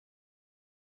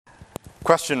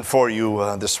Question for you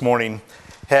this morning.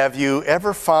 Have you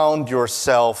ever found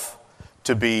yourself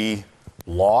to be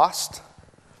lost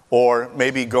or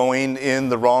maybe going in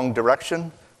the wrong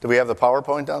direction? Do we have the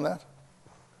PowerPoint on that?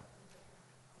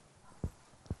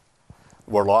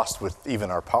 We're lost with even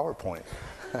our PowerPoint.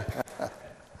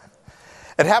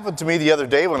 It happened to me the other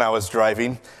day when I was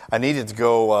driving. I needed to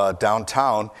go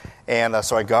downtown, and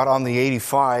so I got on the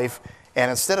 85, and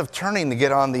instead of turning to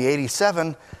get on the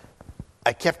 87,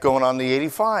 I kept going on the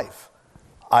 85.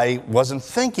 I wasn't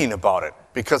thinking about it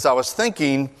because I was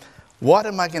thinking, what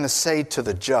am I going to say to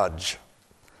the judge?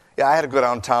 Yeah, I had to go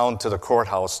downtown to the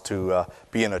courthouse to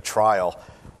be in a trial.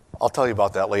 I'll tell you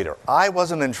about that later. I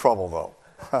wasn't in trouble,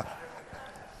 though.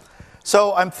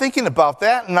 So I'm thinking about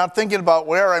that, and I'm thinking about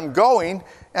where I'm going,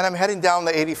 and I'm heading down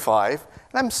the 85,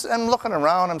 and I'm looking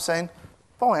around, I'm saying,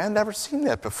 boy, I've never seen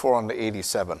that before on the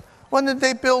 87. When did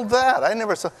they build that? I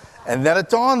never saw. And then it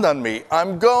dawned on me,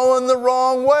 I'm going the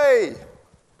wrong way.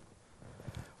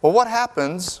 Well, what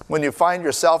happens when you find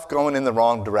yourself going in the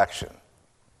wrong direction?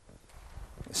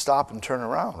 You stop and turn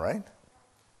around, right?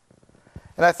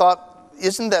 And I thought,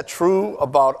 isn't that true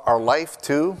about our life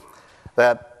too?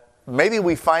 That maybe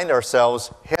we find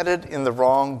ourselves headed in the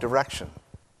wrong direction.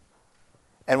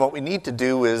 And what we need to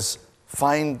do is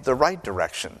find the right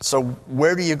direction. So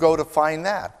where do you go to find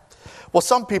that? Well,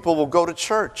 some people will go to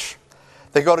church.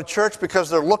 They go to church because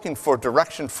they're looking for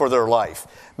direction for their life.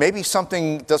 Maybe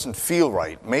something doesn't feel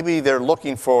right. Maybe they're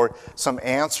looking for some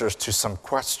answers to some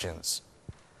questions.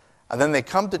 And then they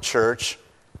come to church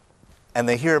and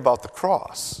they hear about the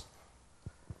cross.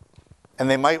 And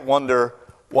they might wonder,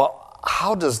 well,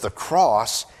 how does the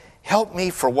cross help me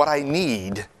for what I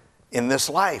need in this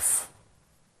life?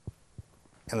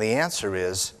 And the answer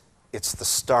is, it's the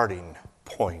starting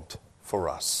point for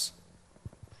us.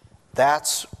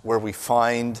 That's where we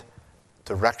find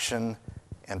direction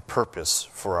and purpose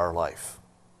for our life.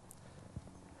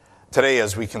 Today,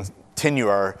 as we continue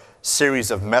our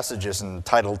series of messages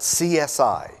entitled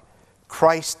CSI,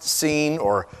 Christ Scene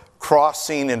or Cross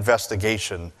Scene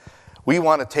Investigation, we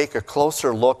want to take a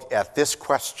closer look at this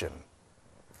question: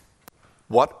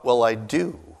 what will I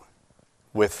do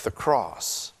with the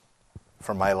cross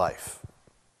for my life?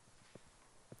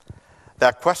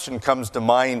 That question comes to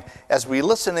mind as we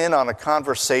listen in on a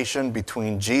conversation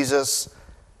between Jesus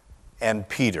and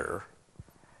Peter,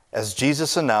 as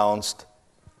Jesus announced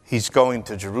he's going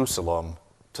to Jerusalem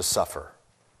to suffer.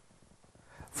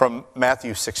 From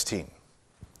Matthew 16.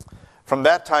 From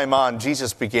that time on,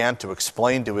 Jesus began to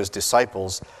explain to his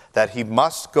disciples that he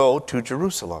must go to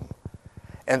Jerusalem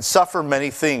and suffer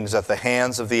many things at the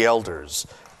hands of the elders,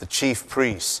 the chief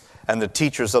priests, and the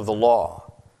teachers of the law,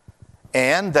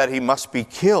 and that he must be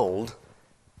killed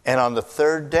and on the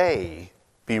third day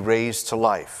be raised to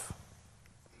life.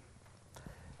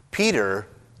 Peter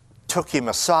took him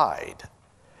aside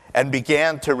and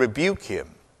began to rebuke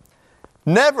him.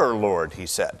 "Never, Lord," he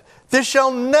said, "this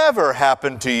shall never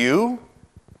happen to you."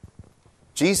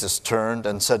 Jesus turned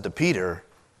and said to Peter,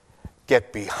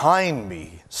 "Get behind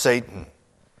me, Satan.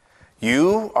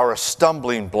 You are a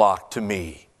stumbling block to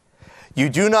me. You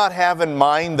do not have in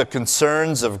mind the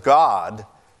concerns of God,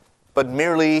 but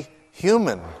merely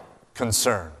human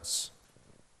concerns."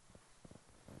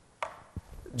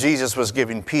 Jesus was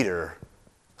giving Peter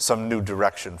some new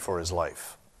direction for his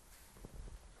life.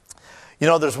 You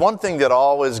know, there's one thing that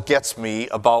always gets me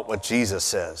about what Jesus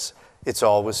says. It's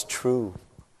always true.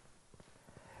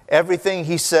 Everything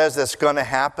he says that's going to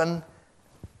happen,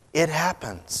 it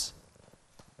happens.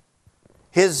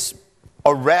 His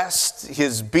arrest,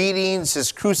 his beatings,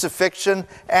 his crucifixion,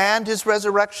 and his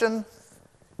resurrection,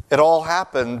 it all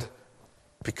happened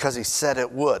because he said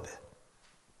it would.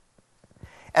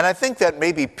 And I think that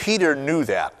maybe Peter knew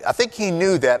that. I think he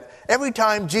knew that every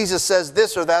time Jesus says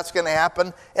this or that's going to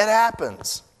happen, it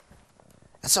happens.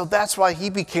 And so that's why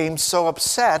he became so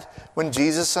upset when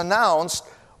Jesus announced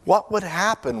what would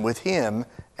happen with him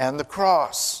and the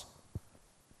cross.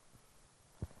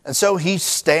 And so he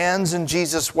stands in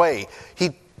Jesus' way.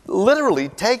 He literally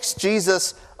takes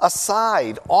Jesus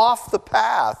aside, off the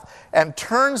path, and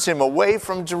turns him away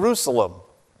from Jerusalem.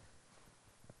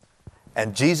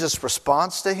 And Jesus'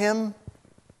 response to him: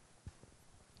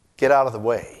 get out of the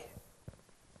way.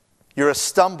 You're a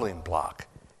stumbling block.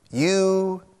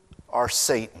 You are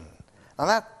Satan.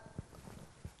 Now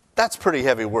that's pretty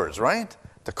heavy words, right?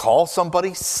 To call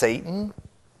somebody Satan?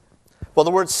 Well,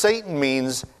 the word Satan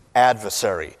means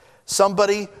adversary,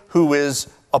 somebody who is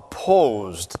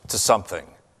opposed to something.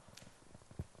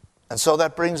 And so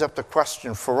that brings up the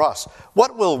question for us.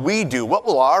 What will we do? What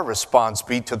will our response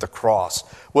be to the cross?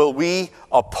 Will we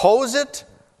oppose it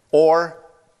or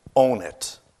own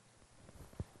it?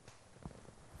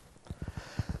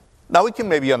 Now we can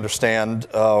maybe understand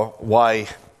why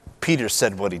Peter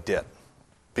said what he did,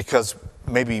 because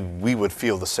maybe we would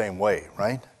feel the same way,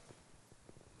 right?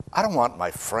 I don't want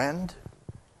my friend,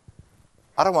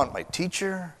 I don't want my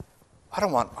teacher, I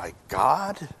don't want my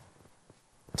God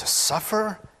to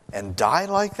suffer and die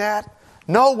like that.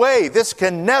 No way, this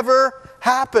can never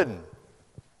happen.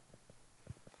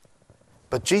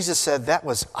 But Jesus said that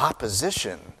was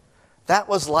opposition. That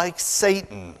was like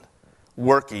Satan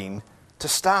working to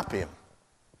stop him.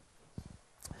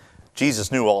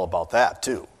 Jesus knew all about that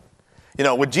too. You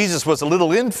know, when Jesus was a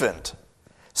little infant,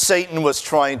 Satan was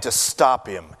trying to stop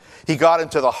him. He got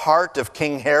into the heart of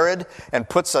King Herod and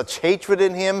put such hatred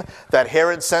in him that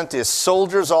Herod sent his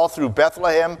soldiers all through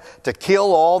Bethlehem to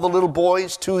kill all the little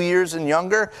boys 2 years and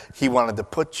younger. He wanted to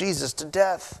put Jesus to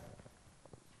death.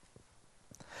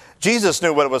 Jesus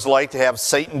knew what it was like to have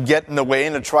Satan get in the way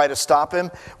and to try to stop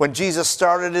him when Jesus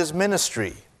started his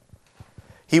ministry.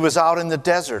 He was out in the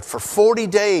desert for 40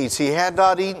 days. He had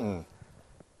not eaten.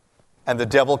 And the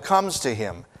devil comes to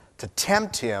him to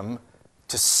tempt him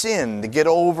to sin, to get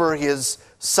over his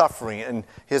suffering and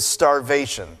his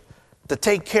starvation, to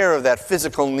take care of that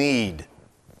physical need.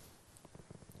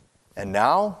 And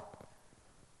now,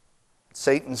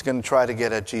 Satan's going to try to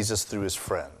get at Jesus through his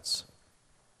friends.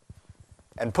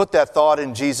 And put that thought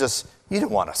in Jesus, you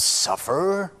don't want to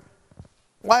suffer.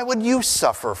 Why would you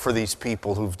suffer for these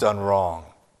people who've done wrong?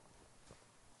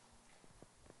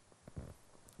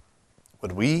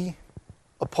 Would we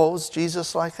oppose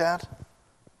Jesus like that?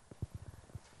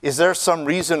 Is there some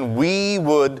reason we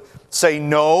would say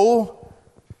no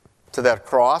to that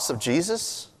cross of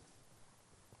Jesus?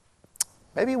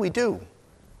 Maybe we do.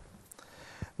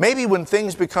 Maybe when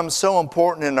things become so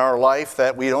important in our life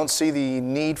that we don't see the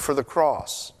need for the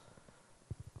cross.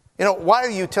 You know, why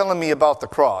are you telling me about the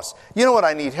cross? You know what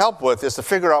I need help with is to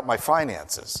figure out my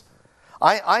finances.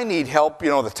 I need help,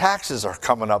 the taxes are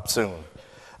coming up soon.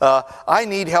 I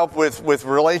need help with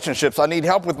relationships. I need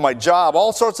help with my job,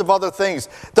 all sorts of other things.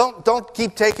 Don't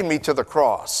keep taking me to the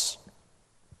cross.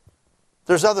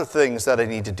 There's other things that I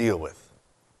need to deal with.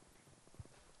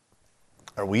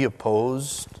 Are we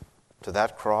opposed to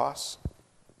that cross?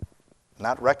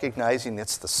 Not recognizing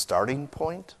it's the starting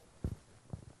point?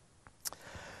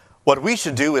 What we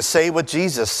should do is say what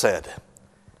Jesus said.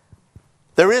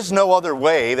 There is no other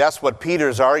way. That's what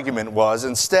Peter's argument was.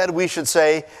 Instead, we should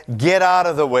say, get out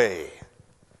of the way.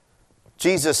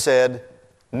 Jesus said,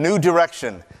 new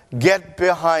direction. Get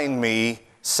behind me,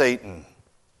 Satan.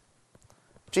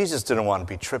 Jesus didn't want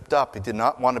to be tripped up. He did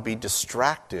not want to be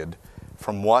distracted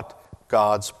from what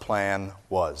God's plan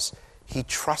was. He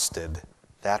trusted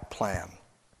that plan.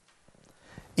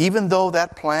 Even though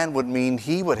that plan would mean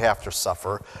he would have to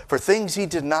suffer for things he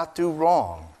did not do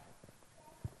wrong,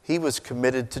 he was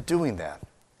committed to doing that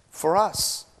for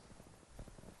us.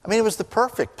 I mean, it was the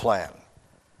perfect plan.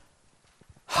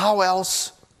 How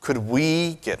else could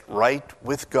we get right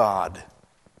with God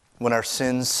when our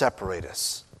sins separate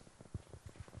us?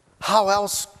 How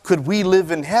else could we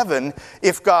live in heaven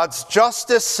if God's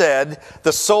justice said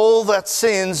the soul that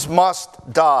sins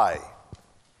must die?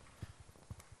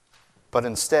 But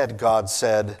instead, God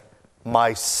said,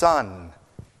 my son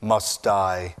must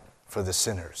die for the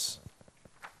sinners.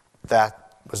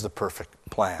 That was the perfect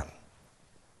plan.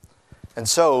 And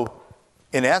so,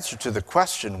 in answer to the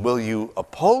question, will you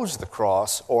oppose the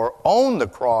cross or own the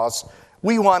cross,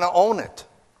 we want to own it.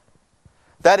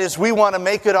 That is, we want to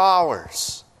make it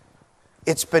ours.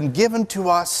 It's been given to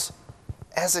us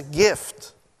as a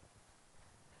gift.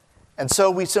 And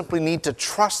so we simply need to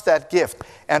trust that gift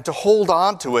and to hold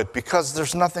on to it because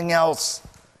there's nothing else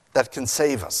that can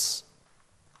save us.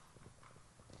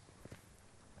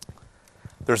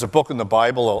 There's a book in the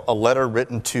Bible, a letter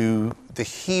written to the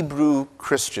Hebrew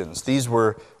Christians. These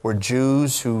were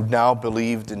Jews who now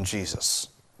believed in Jesus.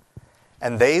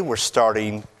 And they were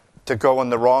starting to go in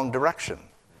the wrong direction.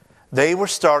 They were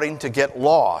starting to get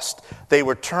lost. They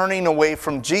were turning away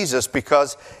from Jesus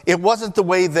because it wasn't the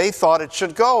way they thought it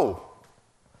should go.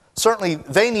 Certainly,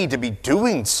 they need to be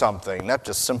doing something, not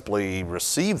just simply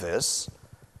receive this.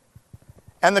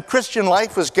 And the Christian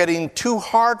life was getting too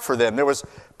hard for them. There was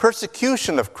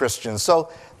persecution of Christians,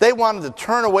 so they wanted to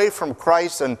turn away from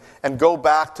Christ and go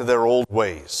back to their old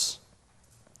ways.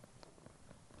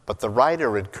 But the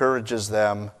writer encourages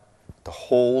them to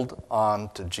hold on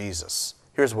to Jesus.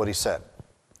 Here's what he said.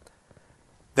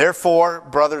 Therefore,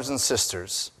 brothers and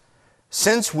sisters,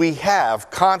 since we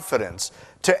have confidence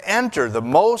to enter the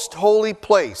most holy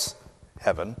place,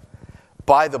 heaven,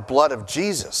 by the blood of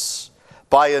Jesus,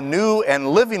 by a new and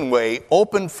living way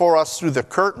opened for us through the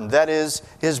curtain, that is,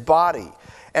 his body.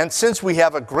 And since we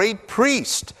have a great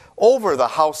priest over the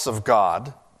house of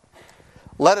God,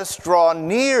 let us draw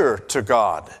near to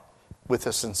God with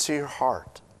a sincere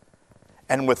heart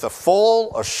and with the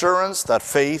full assurance that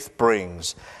faith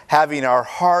brings, having our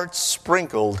hearts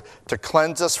sprinkled to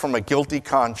cleanse us from a guilty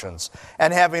conscience,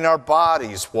 and having our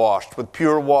bodies washed with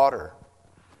pure water.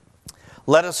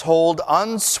 Let us hold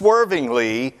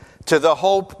unswervingly to the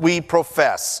hope we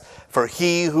profess, for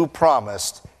he who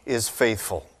promised is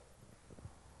faithful.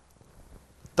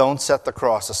 Don't set the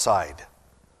cross aside.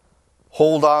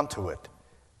 Hold on to it,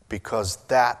 because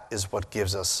that is what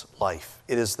gives us life.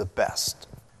 It is the best.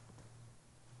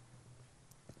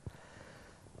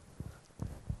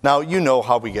 Now, you know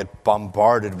how we get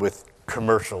bombarded with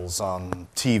commercials on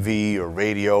TV or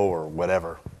radio or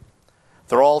whatever.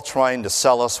 They're all trying to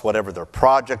sell us whatever their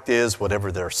project is,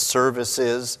 whatever their service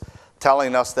is,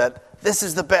 telling us that this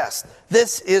is the best.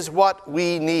 This is what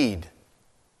we need.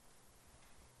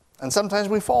 And sometimes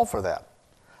we fall for that.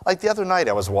 Like the other night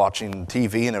I was watching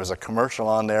TV and there was a commercial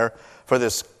on there for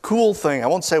this cool thing. I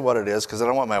won't say what it is because I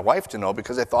don't want my wife to know,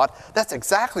 because I thought that's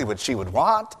exactly what she would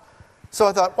want. So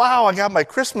I thought, wow, I got my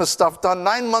Christmas stuff done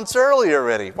 9 months early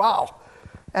already. Wow.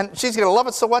 And she's going to love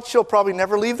it so much she'll probably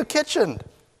never leave the kitchen.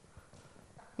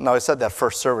 Now, I said that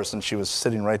first service, and she was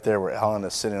sitting right there where Ellen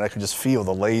is sitting. I could just feel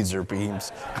the laser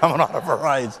beams coming out of her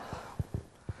eyes.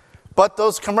 But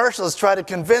those commercials try to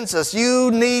convince us,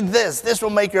 you need this. This will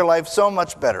make your life so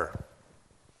much better.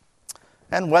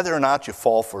 And whether or not you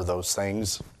fall for those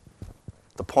things,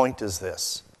 the point is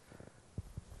this.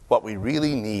 What we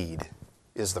really need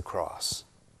is the cross.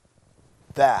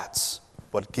 That's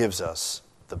what gives us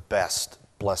the best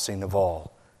blessing of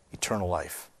all, eternal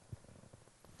life.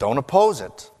 Don't oppose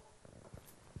it.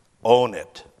 Own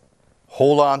it.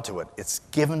 Hold on to it. It's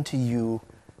given to you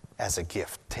as a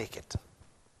gift. Take it.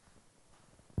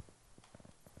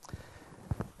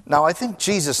 Now, I think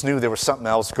Jesus knew there was something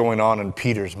else going on in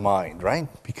Peter's mind, right?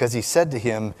 Because he said to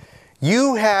him,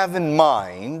 you have in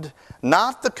mind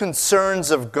not the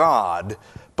concerns of God,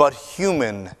 but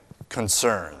human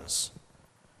concerns.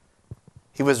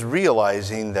 He was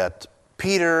realizing that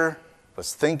Peter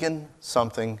was thinking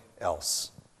something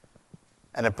else.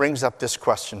 And it brings up this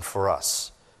question for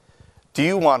us. Do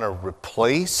you want to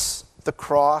replace the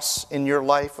cross in your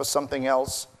life with something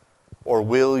else, or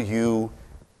will you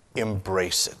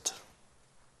embrace it?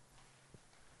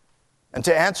 And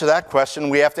to answer that question,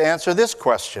 we have to answer this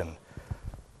question.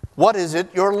 What is it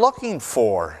you're looking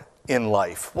for in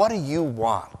life? What do you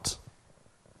want?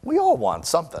 We all want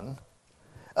something.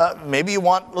 Maybe you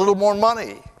want a little more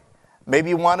money. Maybe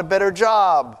you want a better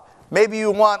job. Maybe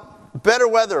you want better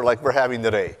weather like we're having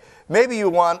today. Maybe you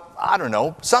want, I don't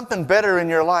know, something better in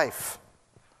your life.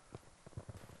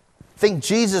 I think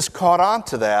Jesus caught on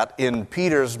to that in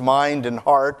Peter's mind and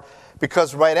heart,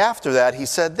 because right after that he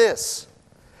said this,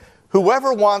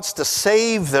 whoever wants to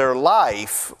save their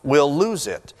life will lose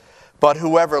it, but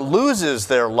whoever loses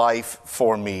their life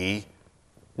for me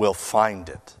will find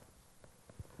it.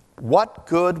 What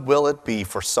good will it be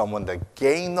for someone to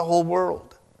gain the whole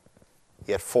world,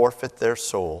 yet forfeit their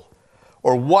soul?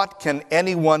 Or what can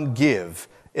anyone give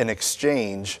in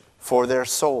exchange for their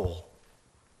soul?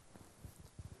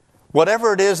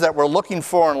 Whatever it is that we're looking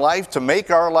for in life to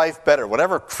make our life better,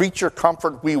 whatever creature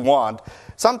comfort we want,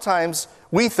 sometimes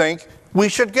we think we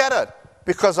should get it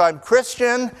because I'm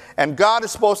Christian and God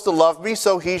is supposed to love me,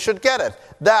 so he should get it.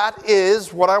 That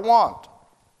is what I want.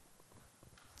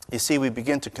 You see, we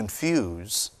begin to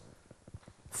confuse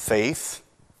faith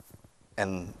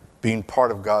and being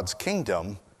part of God's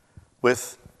kingdom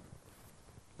with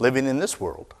living in this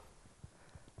world.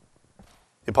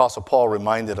 The Apostle Paul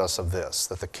reminded us of this,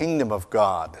 that the kingdom of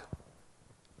God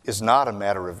is not a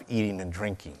matter of eating and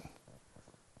drinking.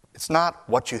 It's not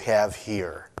what you have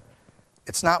here.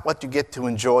 It's not what you get to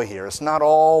enjoy here. It's not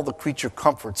all the creature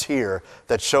comforts here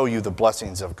that show you the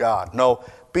blessings of God. No,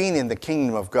 being in the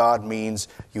kingdom of God means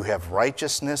you have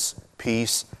righteousness,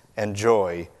 peace, and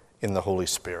joy in the Holy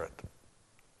Spirit.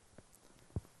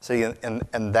 See,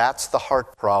 and that's the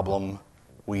heart problem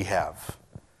we have.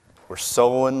 We're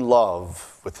so in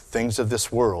love with the things of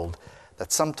this world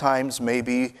that sometimes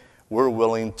maybe we're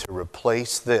willing to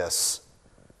replace this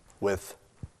with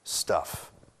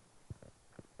stuff.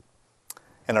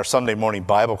 In our Sunday morning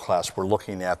Bible class, we're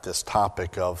looking at this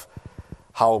topic of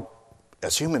how,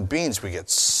 as human beings, we get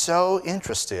so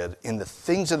interested in the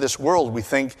things of this world, we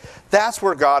think that's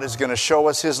where God is going to show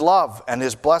us his love and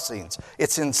his blessings.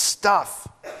 It's in stuff.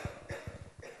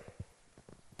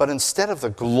 But instead of the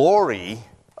glory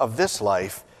of this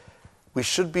life, we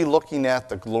should be looking at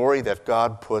the glory that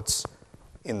God puts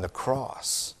in the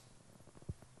cross.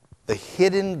 The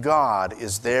hidden God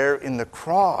is there in the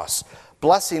cross,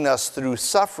 blessing us through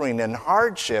suffering and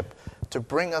hardship to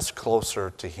bring us closer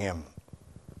to him.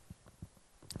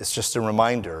 It's just a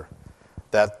reminder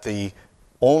that the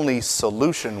only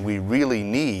solution we really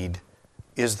need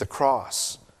is the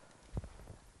cross.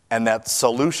 And that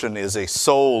solution is a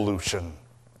solution.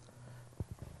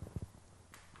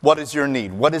 What is your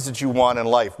need? What is it you want in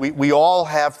life? We all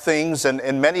have things,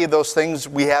 and many of those things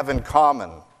we have in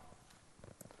common.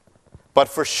 But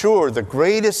for sure, the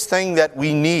greatest thing that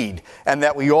we need and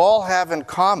that we all have in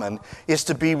common is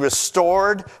to be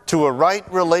restored to a right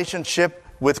relationship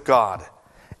with God.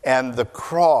 And the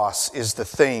cross is the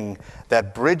thing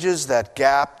that bridges that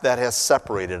gap that has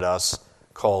separated us,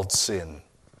 called sin.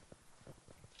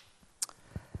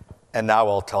 And now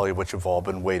I'll tell you what you've all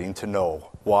been waiting to know.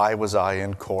 Why was I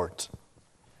in court?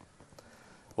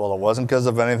 Well, it wasn't because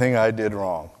of anything I did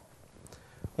wrong.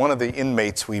 One of the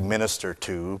inmates we minister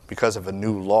to, because of a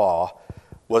new law,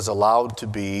 was allowed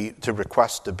to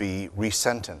request to be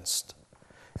resentenced.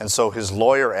 And so his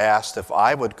lawyer asked if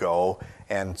I would go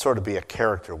and sort of be a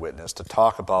character witness to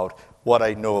talk about what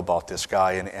I know about this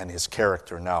guy and his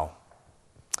character now.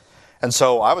 And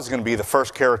so I was going to be the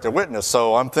first character witness,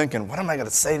 so I'm thinking, what am I going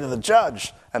to say to the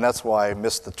judge? And that's why I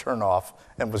missed the turnoff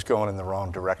and was going in the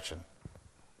wrong direction.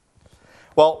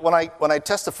 Well, when I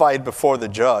testified before the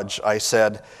judge, I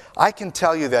said, I can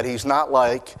tell you that he's not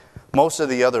like most of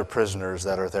the other prisoners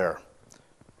that are there.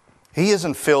 He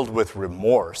isn't filled with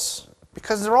remorse,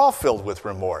 because they're all filled with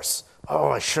remorse. Oh,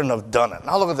 I shouldn't have done it.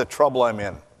 Now look at the trouble I'm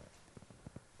in.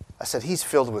 I said, he's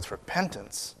filled with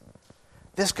repentance.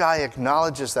 This guy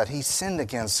acknowledges that he sinned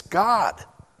against God,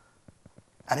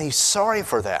 and he's sorry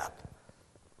for that.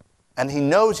 And he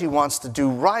knows he wants to do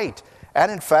right.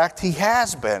 And in fact, he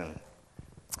has been.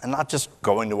 And not just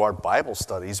going to our Bible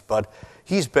studies, but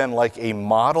he's been like a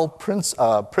model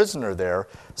prisoner there,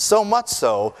 so much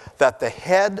so that the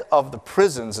head of the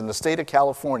prisons in the state of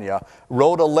California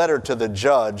wrote a letter to the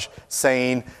judge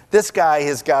saying, this guy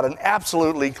has got an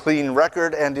absolutely clean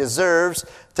record and deserves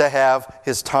to have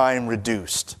his time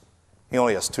reduced. He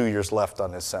only has 2 years left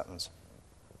on his sentence.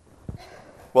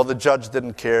 Well, the judge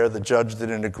didn't care, the judge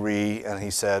didn't agree, and he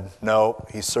said, no,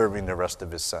 he's serving the rest of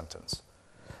his sentence.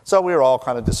 So we were all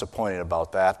kind of disappointed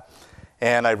about that.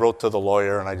 And I wrote to the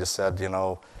lawyer and I just said,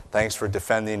 thanks for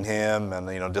defending him,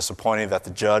 and, disappointed that the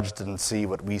judge didn't see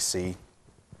what we see.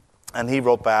 And he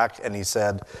wrote back and he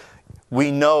said,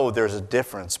 we know there's a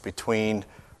difference between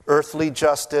earthly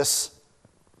justice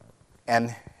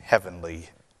and heavenly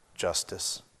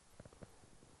justice.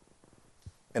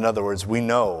 In other words, we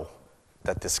know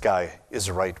that this guy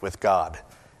is right with God,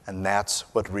 and that's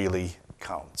what really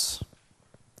counts.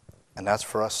 And that's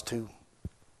for us too.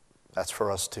 That's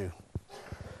for us too.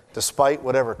 Despite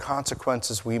whatever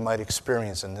consequences we might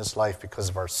experience in this life because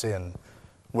of our sin,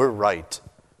 we're right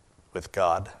with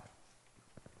God.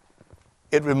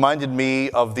 It reminded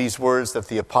me of these words that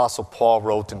the Apostle Paul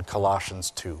wrote in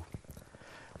Colossians 2.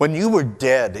 When you were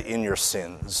dead in your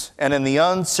sins and in the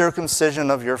uncircumcision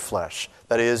of your flesh,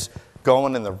 that is,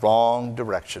 going in the wrong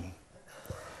direction,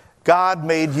 God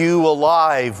made you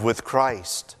alive with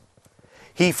Christ.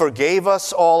 He forgave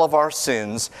us all of our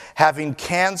sins, having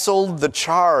canceled the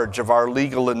charge of our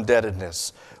legal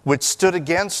indebtedness, which stood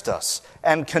against us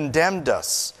and condemned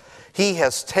us. He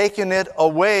has taken it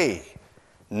away,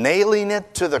 nailing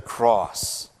it to the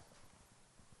cross.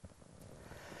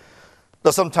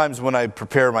 Now, sometimes when I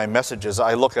prepare my messages,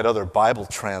 I look at other Bible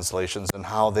translations and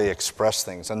how they express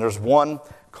things. And there's one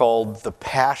called the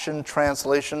Passion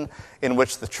Translation, in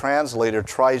which the translator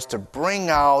tries to bring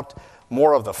out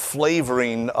more of the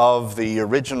flavoring of the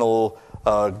original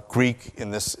Greek, in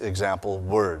this example,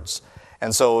 words.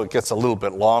 And so it gets a little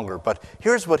bit longer. But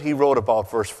here's what he wrote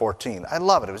about verse 14. I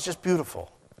love it. It was just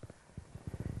beautiful.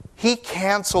 He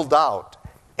canceled out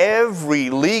every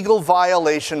legal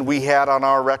violation we had on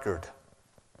our record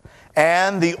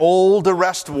and the old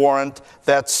arrest warrant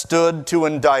that stood to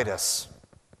indict us.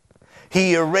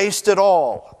 He erased it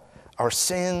all. Our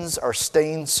sins, our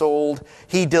stained soul.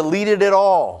 He deleted it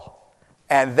all.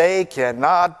 And they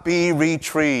cannot be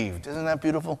retrieved. Isn't that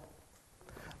beautiful?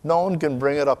 No one can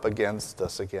bring it up against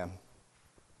us again.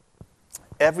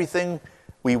 Everything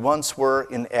we once were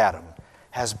in Adam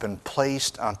has been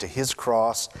placed onto his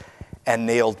cross and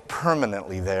nailed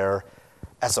permanently there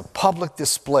as a public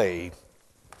display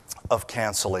of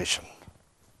cancellation.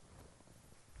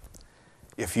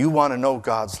 If you want to know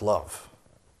God's love,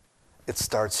 it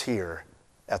starts here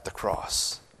at the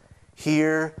cross.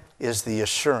 Here is the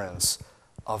assurance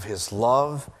of his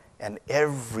love and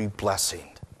every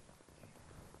blessing.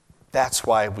 That's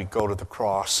why we go to the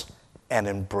cross and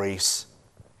embrace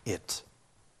it.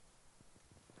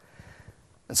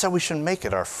 And so we should make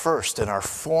it our first and our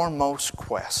foremost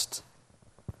quest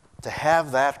to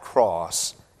have that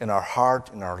cross in our heart,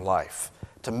 in our life,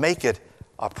 to make it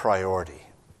a priority.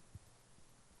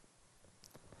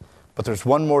 But there's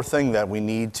one more thing that we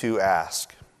need to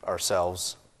ask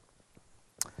ourselves.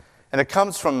 And it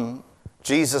comes from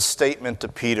Jesus' statement to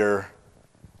Peter,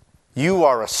 "You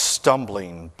are a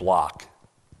stumbling block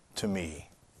to me."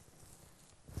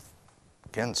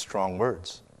 Again, strong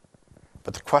words.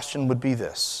 But the question would be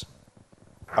this: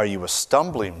 are you a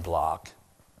stumbling block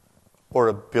or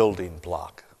a building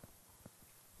block?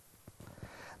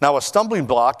 Now, a stumbling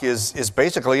block is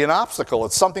basically an obstacle.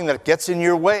 It's something that gets in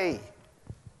your way.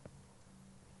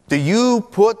 Do you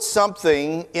put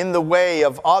something in the way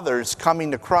of others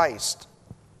coming to Christ?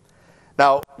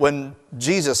 Now, when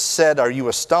Jesus said, "Are you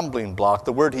a stumbling block?"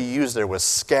 the word he used there was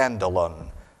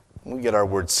scandalon. We get our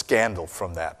word scandal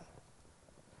from that.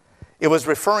 It was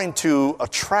referring to a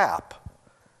trap.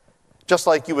 Just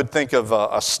like you would think of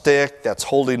a stick that's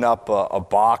holding up a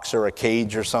box or a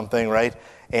cage or something, right?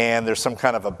 And there's some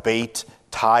kind of a bait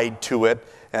tied to it,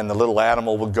 and the little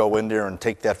animal would go in there and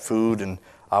take that food, and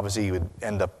obviously you would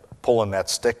end up pulling that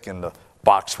stick and the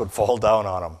box would fall down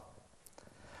on him.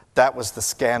 That was the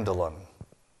scandalon.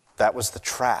 That was the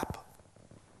trap.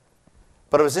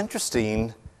 But it was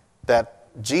interesting that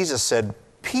Jesus said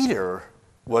Peter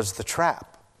was the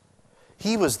trap.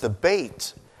 He was the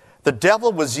bait. The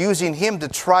devil was using him to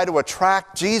try to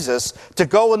attract Jesus to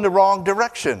go in the wrong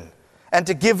direction and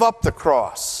to give up the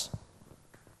cross.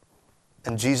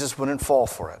 And Jesus wouldn't fall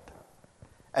for it.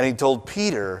 And he told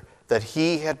Peter that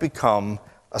he had become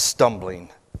a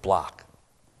stumbling block.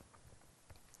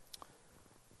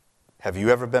 Have you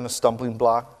ever been a stumbling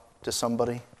block to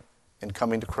somebody in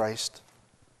coming to Christ?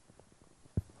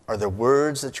 Are there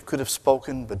words that you could have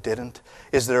spoken but didn't?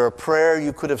 Is there a prayer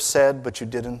you could have said but you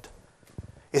didn't?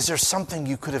 Is there something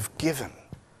you could have given?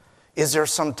 Is there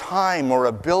some time or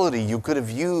ability you could have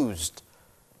used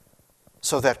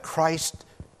so that Christ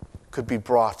could be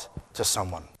brought to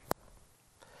someone?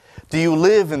 Do you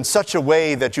live in such a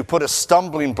way that you put a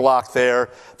stumbling block there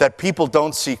that people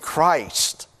don't see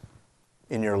Christ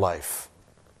in your life?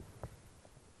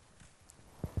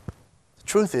 The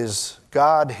truth is,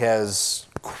 God has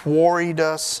quarried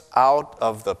us out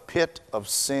of the pit of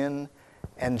sin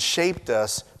and shaped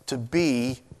us to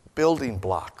be building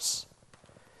blocks.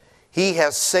 He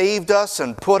has saved us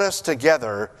and put us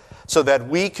together so that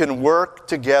we can work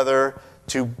together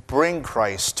to bring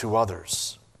Christ to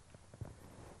others.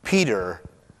 Peter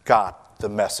got the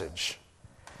message.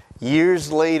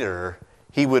 Years later,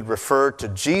 he would refer to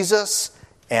Jesus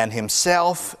and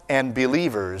himself and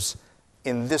believers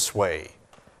in this way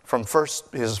from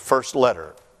his first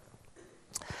letter.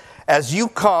 As you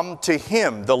come to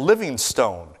him, the living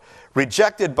stone,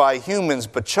 rejected by humans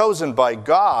but chosen by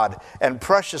God and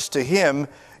precious to him,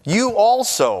 you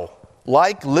also,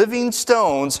 like living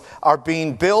stones, are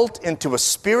being built into a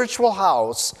spiritual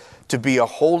house to be a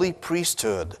holy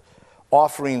priesthood,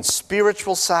 offering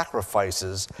spiritual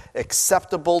sacrifices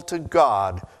acceptable to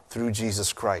God through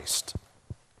Jesus Christ.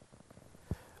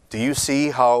 Do you see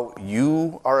how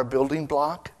you are a building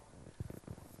block?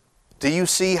 Do you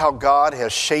see how God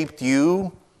has shaped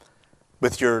you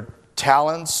with your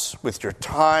talents, with your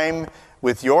time,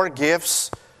 with your gifts,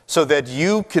 so that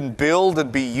you can build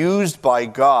and be used by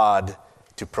God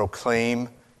to proclaim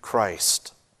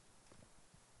Christ?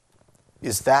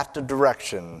 Is that the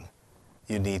direction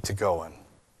you need to go in?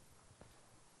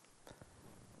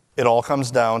 It all comes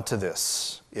down to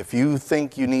this. If you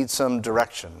think you need some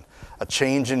direction, a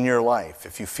change in your life,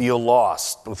 if you feel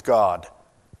lost with God,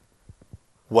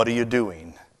 what are you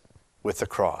doing with the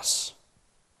cross?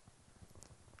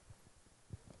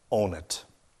 Own it.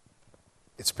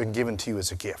 It's been given to you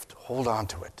as a gift. Hold on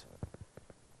to it.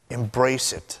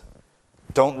 Embrace it.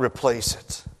 Don't replace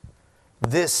it.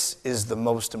 This is the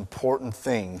most important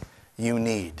thing you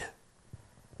need.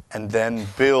 And then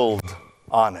build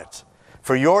on it.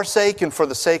 For your sake and for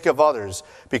the sake of others,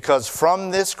 because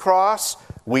from this cross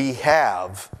we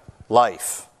have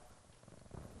life.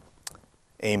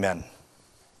 Amen.